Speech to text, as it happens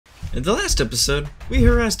In the last episode, we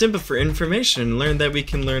harassed Impa for information and learned that we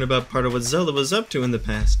can learn about part of what Zelda was up to in the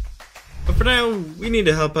past. But for now, we need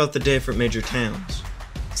to help out the different major towns.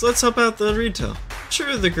 So let's help out the retail.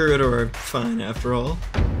 Sure, the Gerudo are fine after all.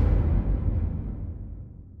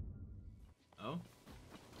 Oh?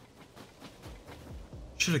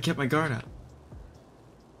 Should have kept my guard up.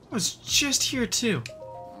 I was just here too.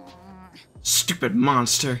 Stupid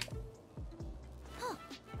monster.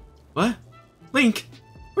 What? Link?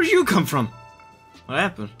 Where did you come from? What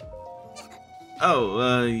happened?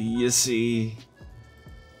 Oh, you see...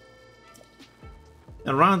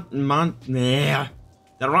 That rotten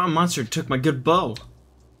monster took my good bow.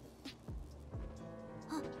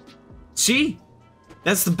 See?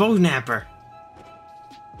 That's the bow napper.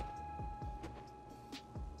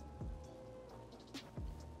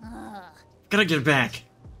 Gotta get it back.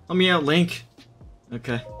 Help me out, Link.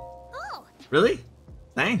 Okay. Really?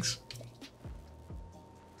 Thanks.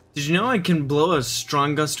 Did you know I can blow a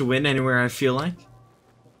strong gust of wind anywhere I feel like?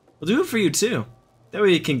 I'll do it for you too. That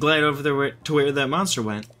way you can glide over there to where that monster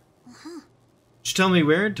went. Just tell me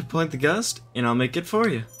where to point the gust, and I'll make it for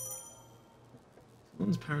you.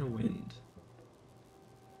 One's power to wind.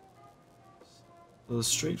 Blow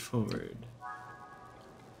straight forward.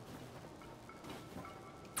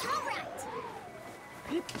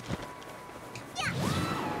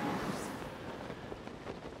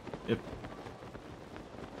 Yep.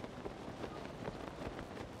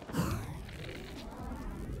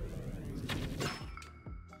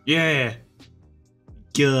 Yeah.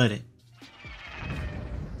 Got it.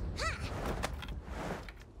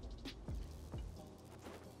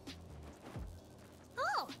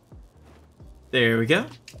 There we go.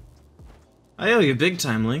 I owe you big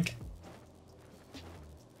time, Link.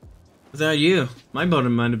 Without you, my boat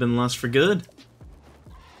might have been lost for good.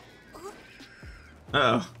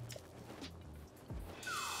 Uh-oh.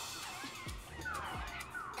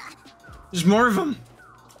 There's more of them.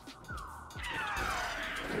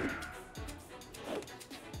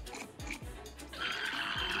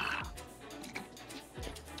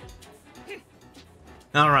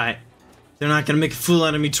 Alright. They're not gonna make a fool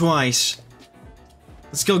out of me twice.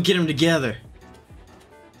 Let's go get them together.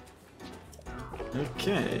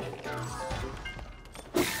 Okay.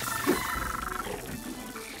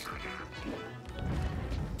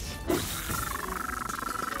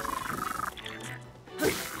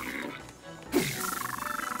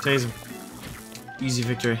 Tase him. Easy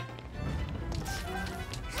victory.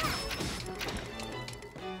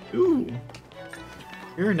 Ooh.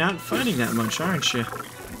 You're not fighting that much, aren't you?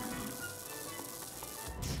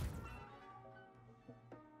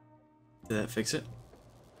 Did that fix it?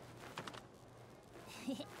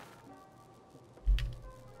 Did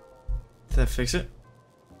that fix it?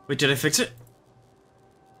 Wait, did I fix it?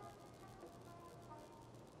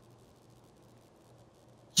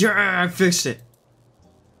 Yeah, I fixed it!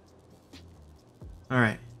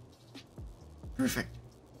 Alright. Perfect.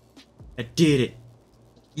 I did it.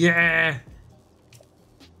 Yeah!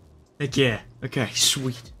 Heck yeah. Okay,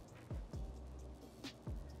 sweet.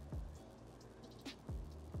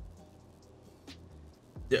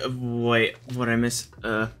 Wait, what I miss?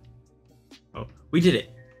 Oh, we did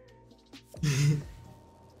it.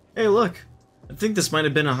 Hey, look. I think this might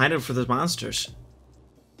have been a hideout for the monsters.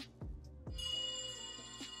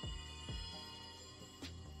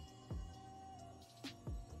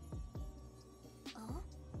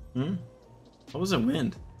 Hmm? What was that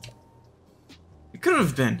wind? It could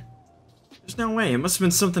have been. There's no way. It must have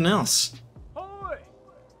been something else.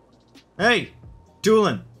 Hey!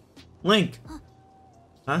 Tulin! Link!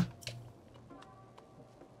 Huh?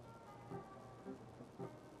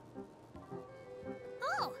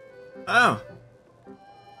 Oh!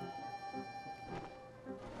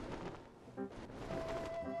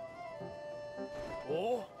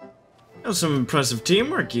 That was some impressive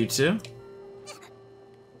teamwork, you two.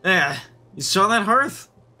 Yeah, you saw that hearth?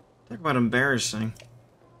 Talk about embarrassing.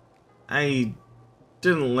 I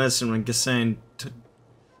didn't listen when Gisane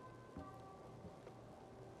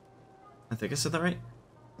I think I said that right?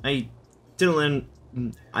 I didn't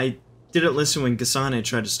listen when Gisane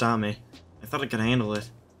tried to stop me. I thought I could handle it.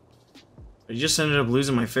 But I just ended up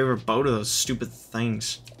losing my favorite bow to those stupid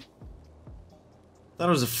things. Thought it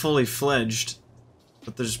was a fully fledged,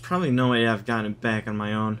 but there's probably no way I've gotten it back on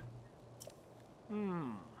my own.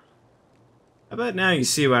 I bet now you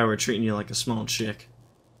see why we're treating you like a small chick.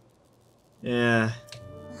 Yeah.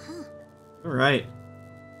 Alright.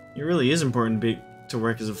 It really is important to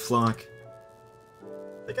work as a flock.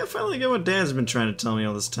 I think I finally get what Dad's been trying to tell me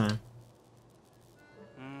all this time.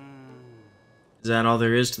 Is that all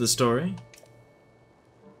there is to the story?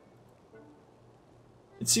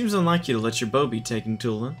 It seems unlikely to let your bow be taken,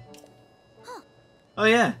 Tulin. Oh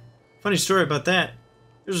yeah, funny story about that.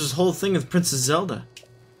 There's this whole thing with Princess Zelda. I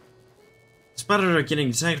spotted her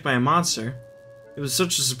getting attacked by a monster. It was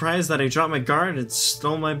such a surprise that I dropped my guard and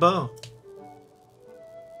stole my bow.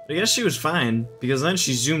 But I guess she was fine, because then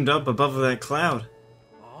she zoomed up above that cloud.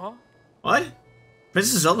 What?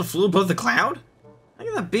 Princess Zelda flew above the cloud? How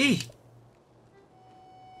can that be?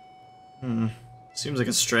 Seems like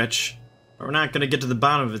a stretch. But we're not gonna get to the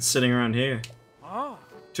bottom of it sitting around here.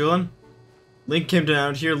 Tulin? Link came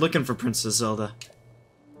out here looking for Princess Zelda.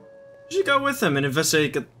 You should go with him and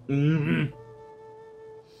investigate. You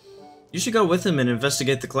should go with him and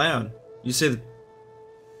investigate the cloud. You should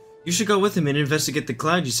go with him and investigate the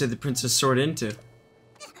cloud you said the princess soared into.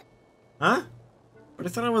 Huh? But I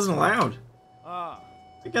thought I wasn't allowed. I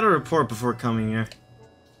got a report before coming here.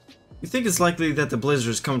 You think it's likely that the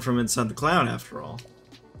blizzard is coming from inside the cloud after all?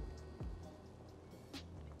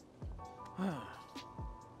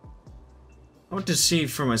 I want to see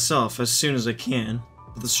for myself as soon as I can,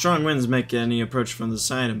 but the strong winds make any approach from the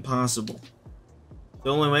side impossible. The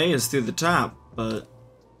only way is through the top, but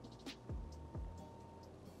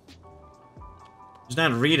there's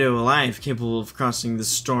not a Rito alive capable of crossing this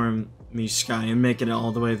stormy sky and making it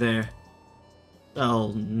all the way there.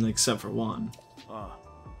 Well, except for one.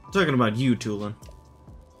 I'm talking about you, Tulin.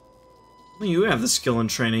 Only you have the skill and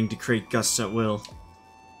training to create gusts at will.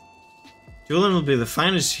 Tulin will be the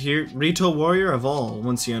finest Rito warrior of all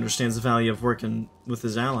once he understands the value of working with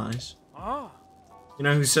his allies. You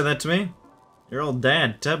know who said that to me? Your old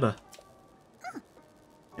dad, Teba.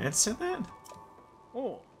 Dad said that?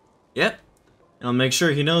 Yep. And I'll make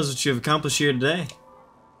sure he knows what you've accomplished here today.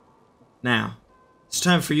 Now, it's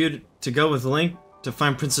time for you to go with Link to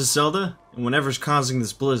find Princess Zelda and whatever's causing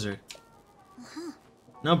this blizzard.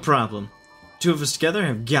 No problem. The two of us together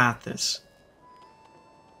have got this.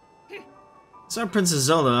 I saw Princess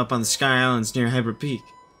Zelda up on the Sky Islands near Hybrid Peak.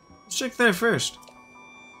 Let's check there first.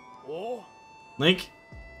 Link,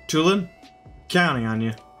 Tulin, counting on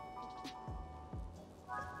you.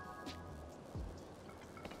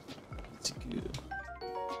 Let's go.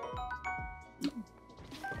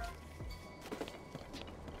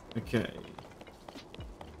 Okay.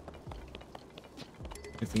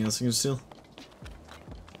 Anything else I can steal?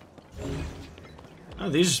 Oh,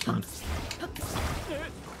 these are spawned.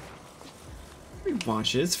 We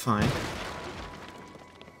watch it, it's fine.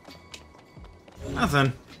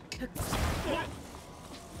 Nothing.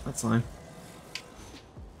 That's fine.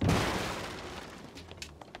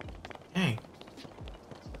 Hey.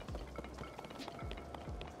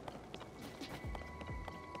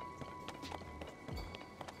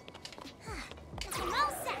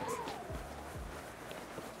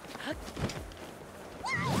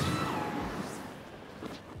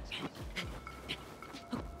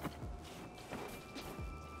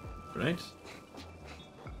 Right?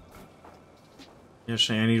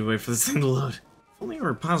 Actually, I need to wait for this thing to load. If only it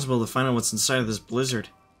were possible to find out what's inside of this blizzard.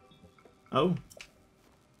 Oh.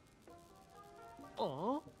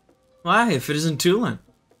 Why, if it isn't Tulin?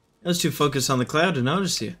 I was too focused on the cloud to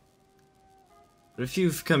notice you. But if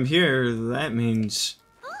you've come here, that means...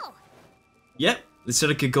 Yep, they said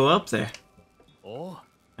I could go up there.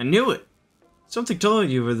 I knew it! Something told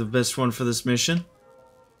you were the best one for this mission.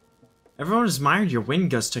 Everyone has admired your wind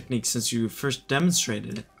gust technique since you first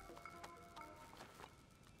demonstrated it.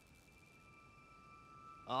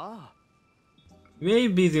 You may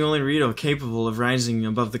be the only Rito capable of rising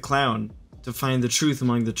above the cloud to find the truth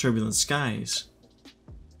among the turbulent skies.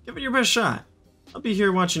 Give it your best shot. I'll be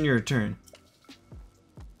here watching your return.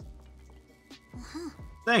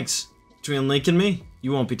 Thanks. Between Link and me,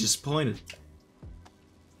 you won't be disappointed.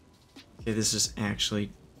 Okay, this is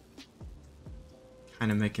actually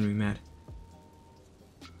kind of making me mad.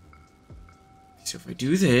 So if I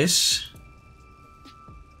do this,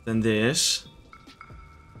 then this,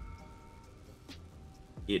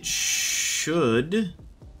 it should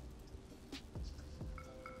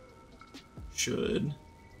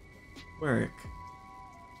work.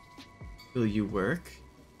 Will you work?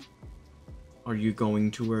 Are you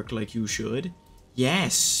going to work like you should?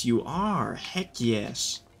 Yes, you are. Heck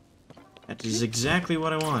yes. That is exactly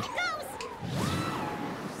what I want.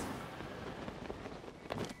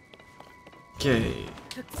 Okay.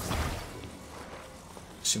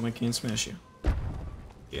 Assume I can't smash you.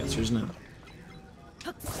 The answer is no.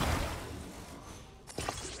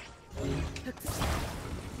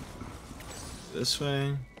 This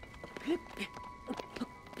way.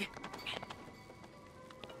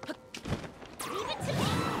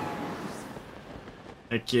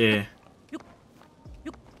 Heck yeah.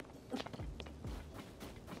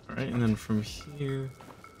 Alright, and then from here.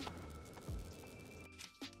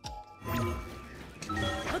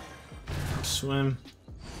 Swim.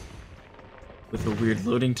 With a weird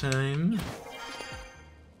loading time.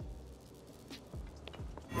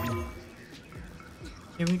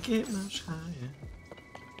 Can we get much higher?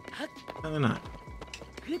 Probably not.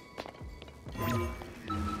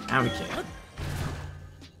 Now we can.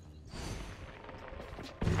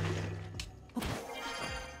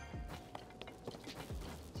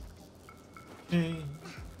 Okay.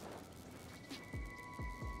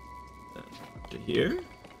 To here?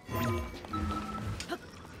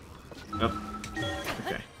 Oh.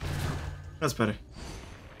 Okay. That's better.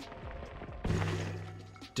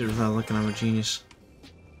 Did it without looking, I'm a genius.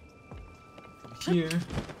 Here.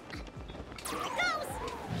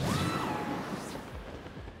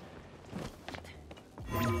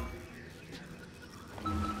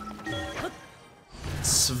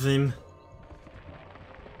 Swim.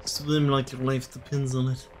 Swim like your life depends on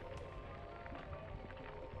it.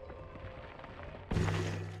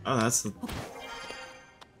 Oh, that's the...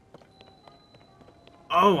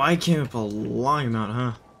 Oh, I came up a long amount,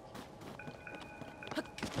 huh?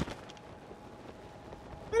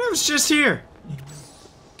 And I was just here!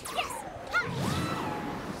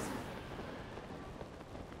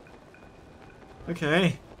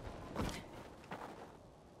 Okay.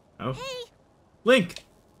 Oh. Hey. Link!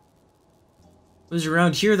 It was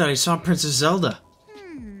around here that I saw Princess Zelda.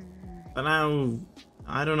 But now,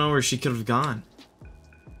 I don't know where she could have gone.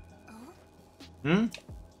 Hmm?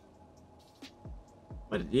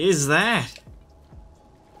 What is that?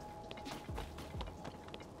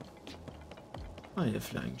 Oh, yeah,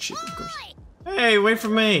 flying ship, of course. Hey, wait for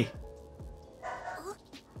me!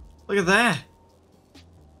 Look at that!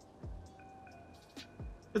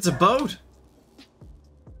 It's a boat!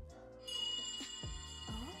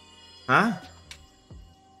 Huh?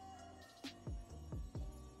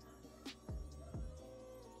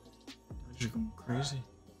 You're going crazy.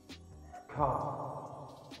 Come.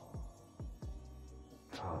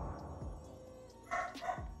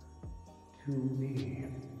 To me.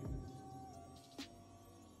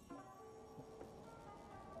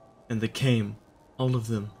 And they came. All of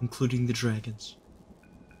them, including the dragons.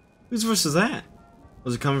 Whose voice is that?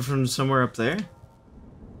 Was it coming from somewhere up there?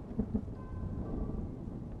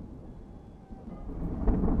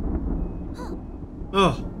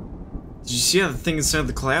 Oh. Did you see that thing inside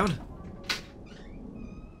the cloud?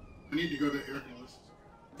 I need to go to Hercules.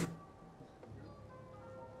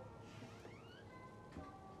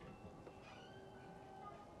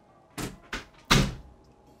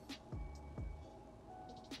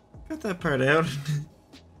 Got that part out.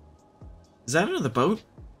 Is that another boat?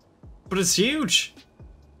 But it's huge!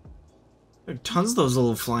 There are tons of those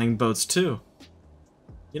little flying boats too.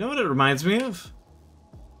 You know what it reminds me of?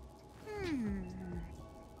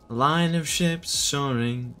 A line of ships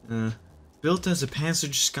soaring, built as a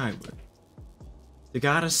passage skyward. The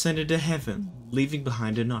god ascended to heaven, leaving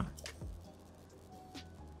behind an ark.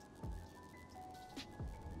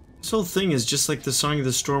 This whole thing is just like the song of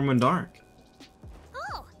the Stormwind Ark.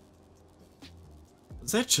 Oh.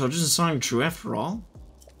 Is that children's song true after all?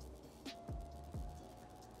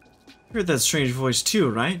 You heard that strange voice too,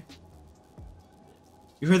 right?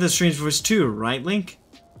 You heard that strange voice too, right, Link?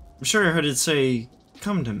 I'm sure I heard it say,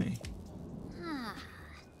 "Come to me."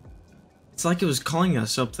 It's like it was calling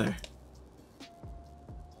us up there.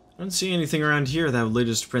 I don't see anything around here that would lead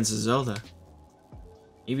us to Princess Zelda.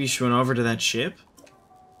 Maybe she went over to that ship?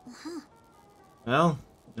 Well,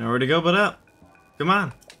 nowhere to go but up. Come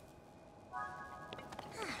on.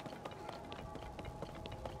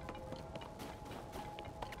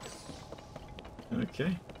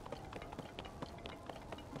 Okay.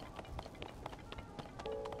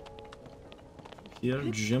 Here,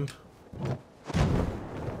 jump.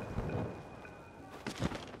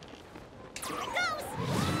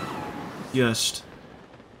 Just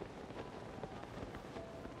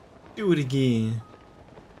do it again.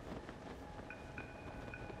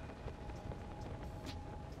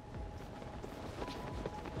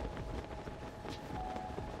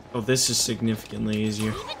 Oh, this is significantly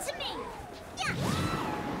easier. Leave it to me. Yeah.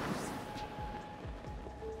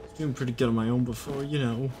 I was doing pretty good on my own before, you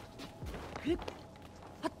know.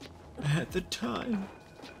 I had the time.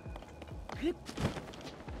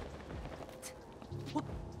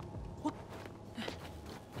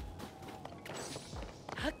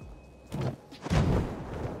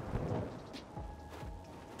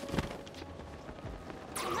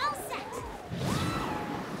 I'm all set.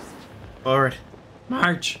 Forward.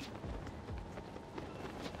 March.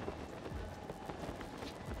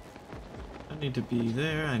 I need to be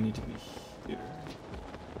there. I need to be here.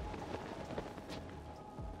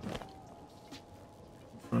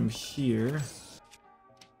 In front from here.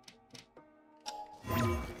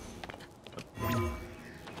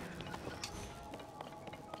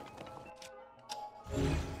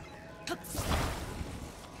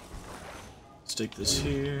 Stick this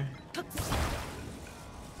here.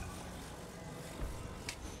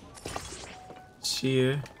 It's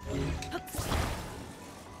here.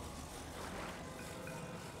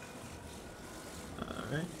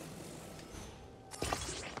 Alright.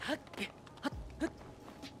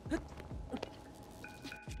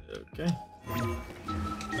 Okay.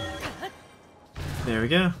 There we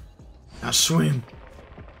go. Now swim.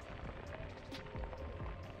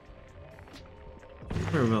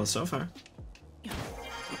 Very well so far.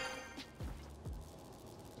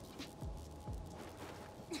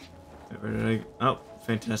 Where did I go? Oh,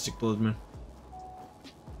 fantastic bloodman.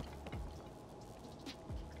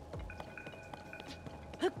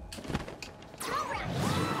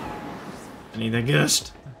 I need that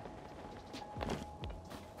ghost.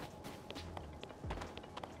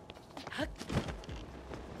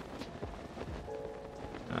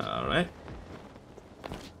 Alright.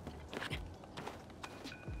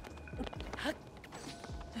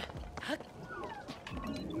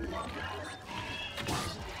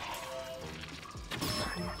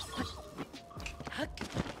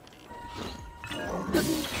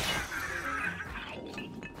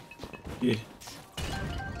 Yeah.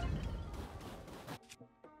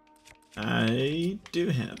 I do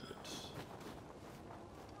have it.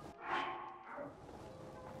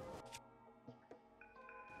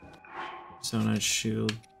 Sonite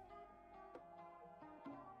shield.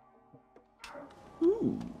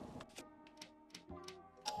 Ooh.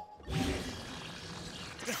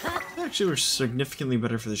 Actually, we're significantly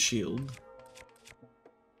better for the shield.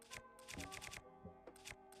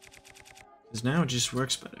 Because now it just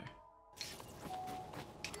works better.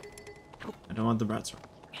 I don't want the broadsword.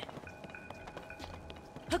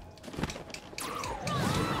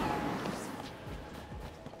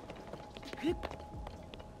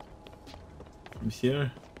 From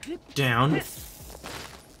here. Down.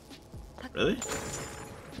 Really?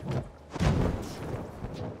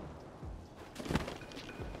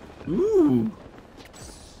 Ooh.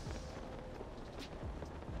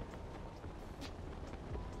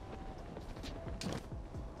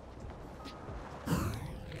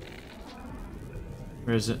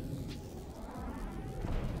 Where is it?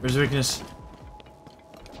 Where's the weakness?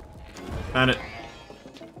 Found it.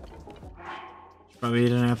 Should probably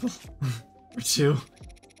eat an apple. Or two.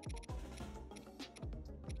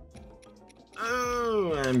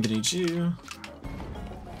 Oh, I'm gonna eat you.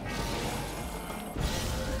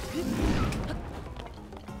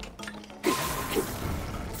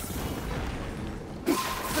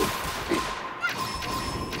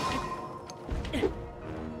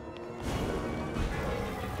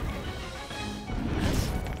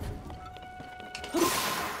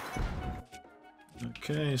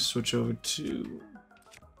 Okay, switch over to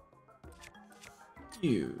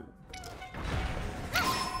you.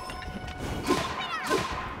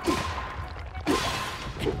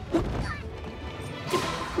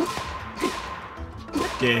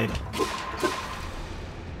 Dead.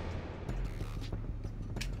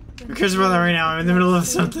 Who cares about that right now? I'm in the middle of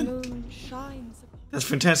something. That's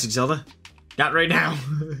fantastic, Zelda. Not right now.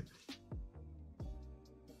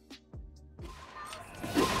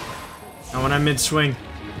 Not when I'm mid-swing.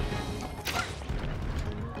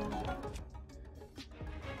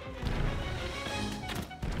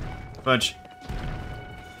 Fudge.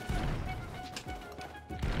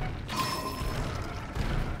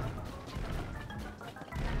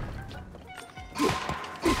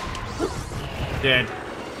 Dead.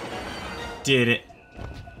 Did it.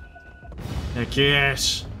 Heck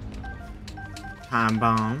yes. Time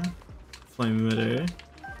bomb. Flame emitter.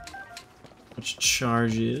 Which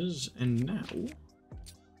charges, and now.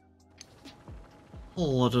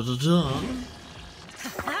 La da da da.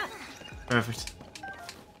 Perfect.